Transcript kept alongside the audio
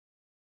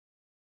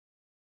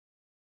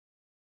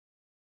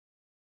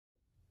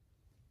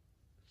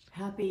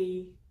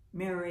happy,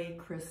 Merry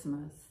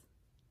Christmas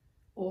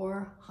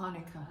or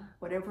Hanukkah,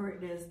 whatever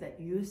it is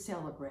that you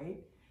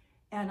celebrate.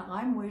 And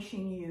I'm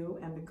wishing you,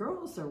 and the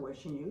girls are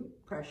wishing you,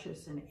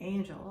 Precious and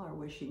Angel are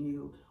wishing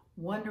you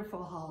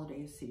wonderful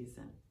holiday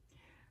season.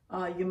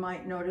 You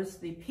might notice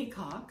the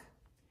peacock.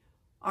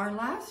 Our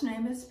last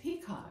name is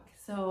Peacock.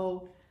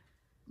 So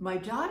my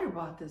daughter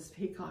bought this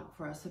peacock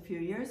for us a few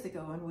years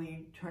ago, and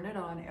we turn it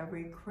on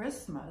every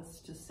Christmas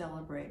to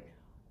celebrate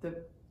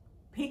the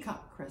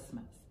peacock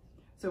Christmas.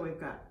 So we've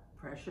got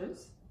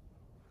Precious,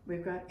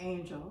 we've got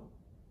Angel,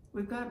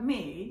 we've got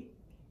me,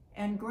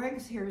 and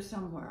Greg's here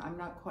somewhere. I'm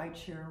not quite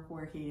sure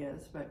where he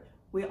is, but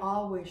we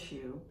all wish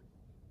you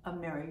a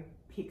Merry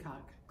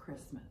Peacock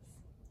Christmas.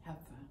 Have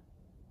fun.